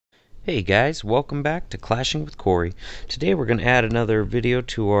Hey guys, welcome back to Clashing with Corey. Today we're going to add another video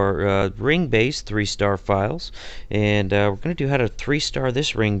to our ring base 3-star files, and we're going to do how to 3-star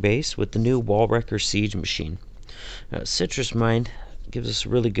this ring base with the new Wall Wrecker Siege machine. Citrusmind gives us a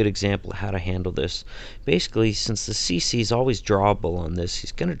really good example of how to handle this. Basically, since the CC is always drawable on this,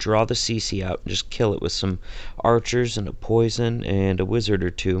 he's going to draw the CC out and just kill it with some archers and a poison and a wizard or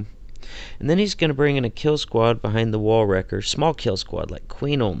two. And then he's going to bring in a kill squad behind the Wall Wrecker, small kill squad, like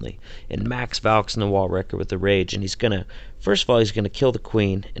Queen only, and max Valks in the Wall Wrecker with the Rage. And he's going to, first of all, he's going to kill the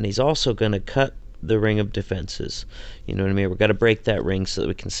Queen, and he's also going to cut the ring of defenses. You know what I mean? We've got to break that ring so that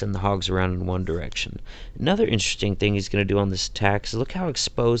we can send the hogs around in one direction. Another interesting thing he's going to do on this attack is look how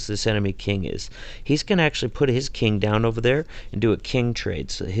exposed this enemy king is. He's going to actually put his king down over there and do a king trade.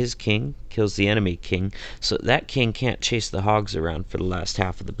 So his king kills the enemy king, so that king can't chase the hogs around for the last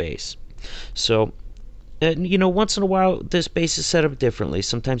half of the base. So, you know, once in a while, this base is set up differently.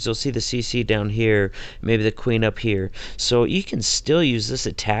 Sometimes you'll see the CC down here, maybe the queen up here. So you can still use this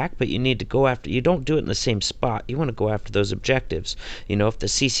attack, but you need to go after, you don't do it in the same spot. You want to go after those objectives. You know, if the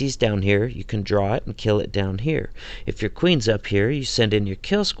CC's down here, you can draw it and kill it down here. If your queen's up here, you send in your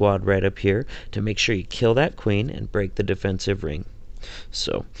kill squad right up here to make sure you kill that queen and break the defensive ring.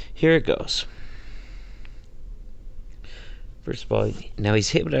 So, here it goes. First of all, now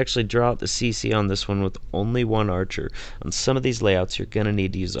he's able to actually draw out the CC on this one with only one archer. On some of these layouts, you're going to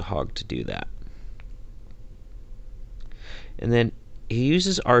need to use a hog to do that. And then he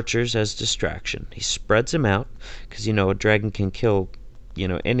uses archers as distraction. He spreads them out, because, you know, a dragon can kill, you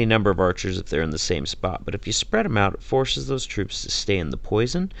know, any number of archers if they're in the same spot. But if you spread them out, it forces those troops to stay in the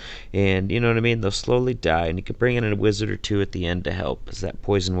poison, and, you know what I mean, they'll slowly die, and you can bring in a wizard or two at the end to help as that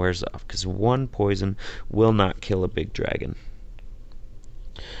poison wears off, because one poison will not kill a big dragon.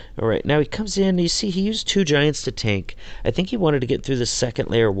 Alright, now he comes in, you see he used 2 giants to tank. I think he wanted to get through the second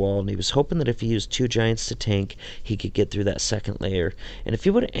layer wall, and he was hoping that if he used 2 giants to tank, he could get through that second layer. And if he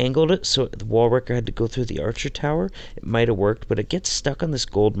would have angled it so the Wall Wrecker had to go through the archer tower, it might have worked, but it gets stuck on this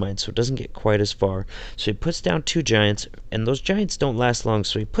gold mine, so it doesn't get quite as far. So he puts down 2 giants, and those giants don't last long,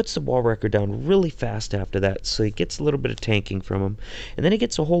 so he puts the Wall Wrecker down really fast after that, so he gets a little bit of tanking from him. And then he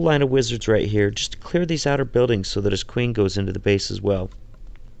gets a whole line of wizards right here, just to clear these outer buildings so that his queen goes into the base as well.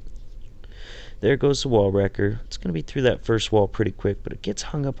 There goes the Wall Wrecker. It's going to be through that first wall pretty quick, but it gets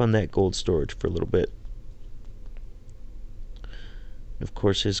hung up on that gold storage for a little bit. Of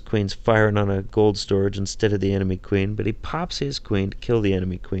course, his queen's firing on a gold storage instead of the enemy queen, but he pops his queen to kill the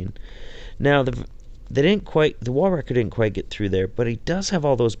enemy queen. Now, the Wall Wrecker didn't quite get through there, but he does have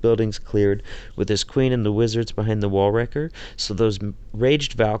all those buildings cleared with his queen and the wizards behind the Wall Wrecker, so those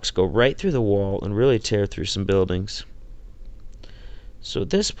raged Valks go right through the wall and really tear through some buildings. So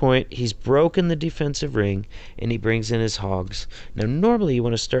at this point, he's broken the defensive ring, and he brings in his hogs. Now, normally you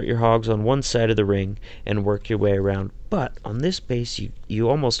want to start your hogs on one side of the ring and work your way around, but on this base, you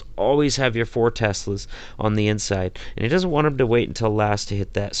almost always have your 4 Teslas on the inside, and he doesn't want him to wait until last to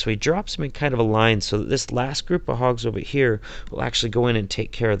hit that, so he drops them in kind of a line so that this last group of hogs over here will actually go in and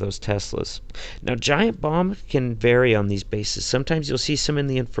take care of those Teslas. Now, Giant Bomb can vary on these bases. Sometimes you'll see some in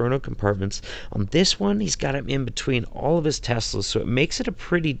the Inferno compartments. On this one, he's got him in between all of his Teslas, so it makes it a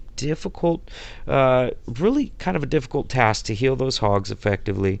pretty difficult, really kind of a difficult task to heal those hogs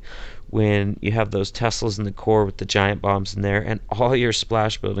effectively when you have those Teslas in the core with the giant bombs in there and all your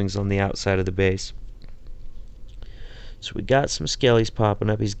splash buildings on the outside of the base. So we got some skellies popping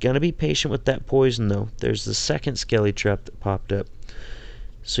up. He's going to be patient with that poison, though. There's the second skelly trap that popped up.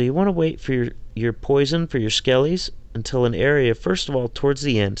 So you want to wait for your poison for your skellies until an area, first of all, towards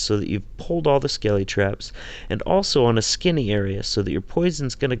the end, so that you've pulled all the skelly traps, and also on a skinny area, so that your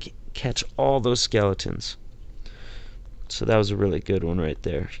poison's going to catch all those skeletons. So that was a really good one right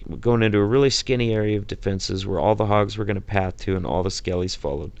there. We're going into a really skinny area of defenses where all the hogs were going to path to and all the skellies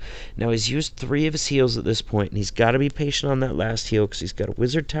followed. Now he's used 3 of his heals at this point, and he's got to be patient on that last heal because he's got a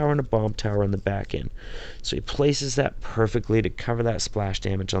wizard tower and a bomb tower on the back end. So he places that perfectly to cover that splash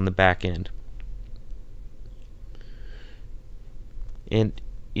damage on the back end. And,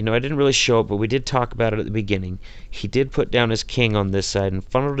 you know, I didn't really show it, but we did talk about it at the beginning. He did put down his king on this side and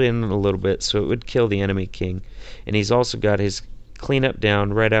funneled it in a little bit so it would kill the enemy king. And he's also got his cleanup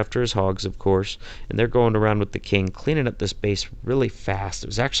down right after his hogs, of course, and they're going around with the king, cleaning up this base really fast. It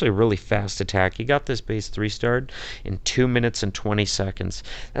was actually a really fast attack. He got this base 3-starred in 2 minutes and 20 seconds.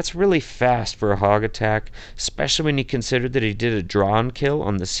 That's really fast for a hog attack, especially when you consider that he did a draw and kill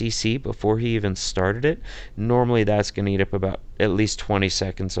on the CC before he even started it. Normally that's going to eat up about at least 20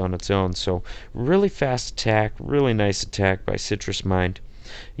 seconds on its own. So really fast attack, really nice attack by Citrusmind.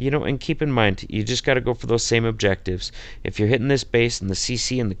 And keep in mind, you just got to go for those same objectives. If you're hitting this base and the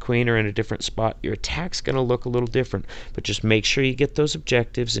CC and the queen are in a different spot, your attack's going to look a little different. But just make sure you get those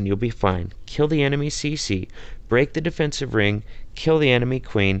objectives and you'll be fine. Kill the enemy CC, break the defensive ring, kill the enemy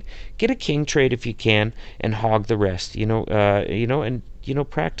queen, get a king trade if you can, and hog the rest.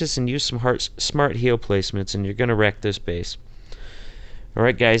 Practice and use some smart heal placements, and you're going to wreck this base.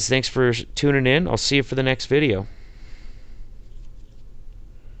 Alright guys, thanks for tuning in. I'll see you for the next video.